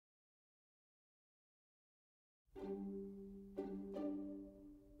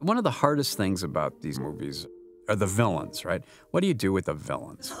One of the hardest things about these movies are the villains, right? What do you do with the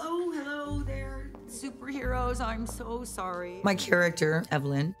villains? Hello there, superheroes. I'm so sorry. My character,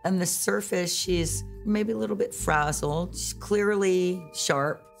 Evelyn, on the surface, she's maybe a little bit frazzled. She's clearly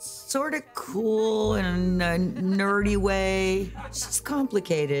sharp, sort of cool in a nerdy way. She's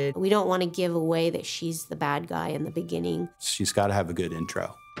complicated. We don't want to give away that she's the bad guy in the beginning. She's got to have a good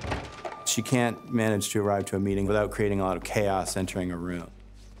intro. She can't manage to arrive to a meeting without creating a lot of chaos entering a room.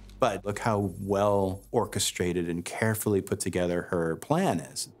 But look how well orchestrated and carefully put together her plan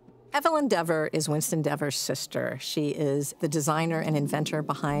is. Evelyn Deavor is Winston Deavor's sister. She is the designer and inventor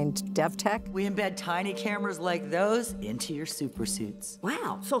behind DevTech. We embed tiny cameras like those into your super suits.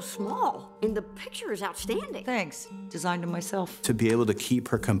 Wow, so small. And the picture is outstanding. Thanks. Designed them myself. To be able to keep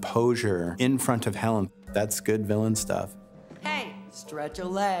her composure in front of Helen, that's good villain stuff. Hey, stretch a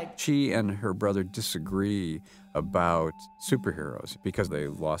leg. She and her brother disagree about superheroes because they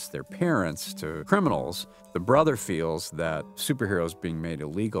lost their parents to criminals. The brother feels that superheroes being made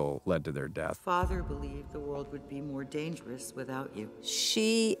illegal led to their death. Father believed the world would be more dangerous without you.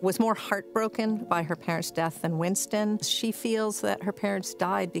 She was more heartbroken by her parents' death than Winston. She feels that her parents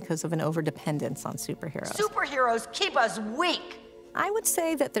died because of an overdependence on superheroes. Superheroes keep us weak. I would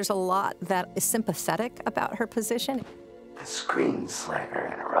say that there's a lot that is sympathetic about her position. The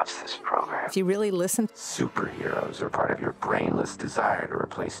screenslaver interrupts this program. If you really listen, Superheroes are part of your brainless desire to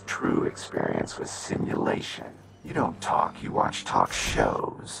replace true experience with simulation. You don't talk, you watch talk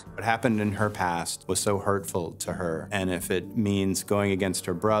shows. What happened in her past was so hurtful to her, and if it means going against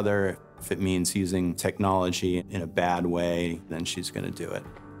her brother, if it means using technology in a bad way, then she's gonna do it.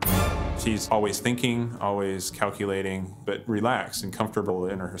 She's always thinking, always calculating, but relaxed and comfortable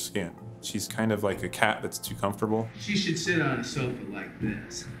in her skin. She's kind of like a cat that's too comfortable. She should sit on a sofa like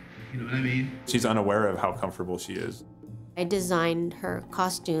this. You know what I mean? She's unaware of how comfortable she is. I designed her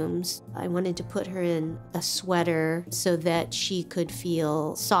costumes. I wanted to put her in a sweater so that she could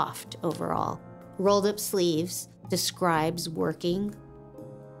feel soft overall. Rolled up sleeves describes working.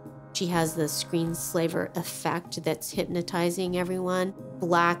 She has the screenslaver effect that's hypnotizing everyone.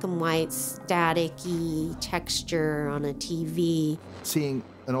 Black and white, static-y texture on a TV. Seeing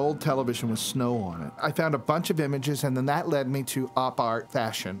an old television with snow on it. I found a bunch of images, and then that led me to op art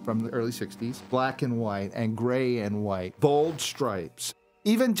fashion from the early 60s. Black and white and gray and white, bold stripes.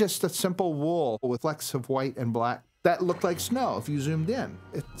 Even just a simple wool with flecks of white and black that looked like snow if you zoomed in.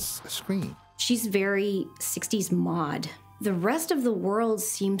 It's a screen. She's very 60s mod. The rest of the world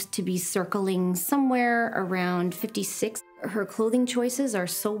seems to be circling somewhere around 56. Her clothing choices are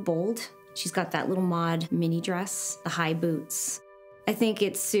so bold. She's got that little mod mini dress, the high boots. I think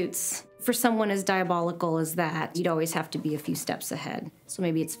it suits. For someone as diabolical as that, you'd always have to be a few steps ahead. So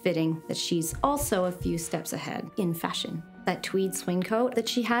maybe it's fitting that she's also a few steps ahead in fashion. That tweed swing coat that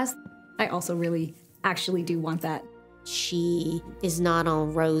she has, I also really actually do want that. She is not all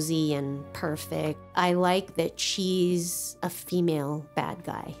rosy and perfect. I like that she's a female bad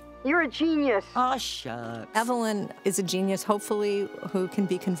guy. You're a genius. Oh, shucks. Evelyn is a genius, hopefully, who can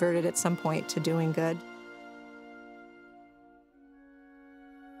be converted at some point to doing good.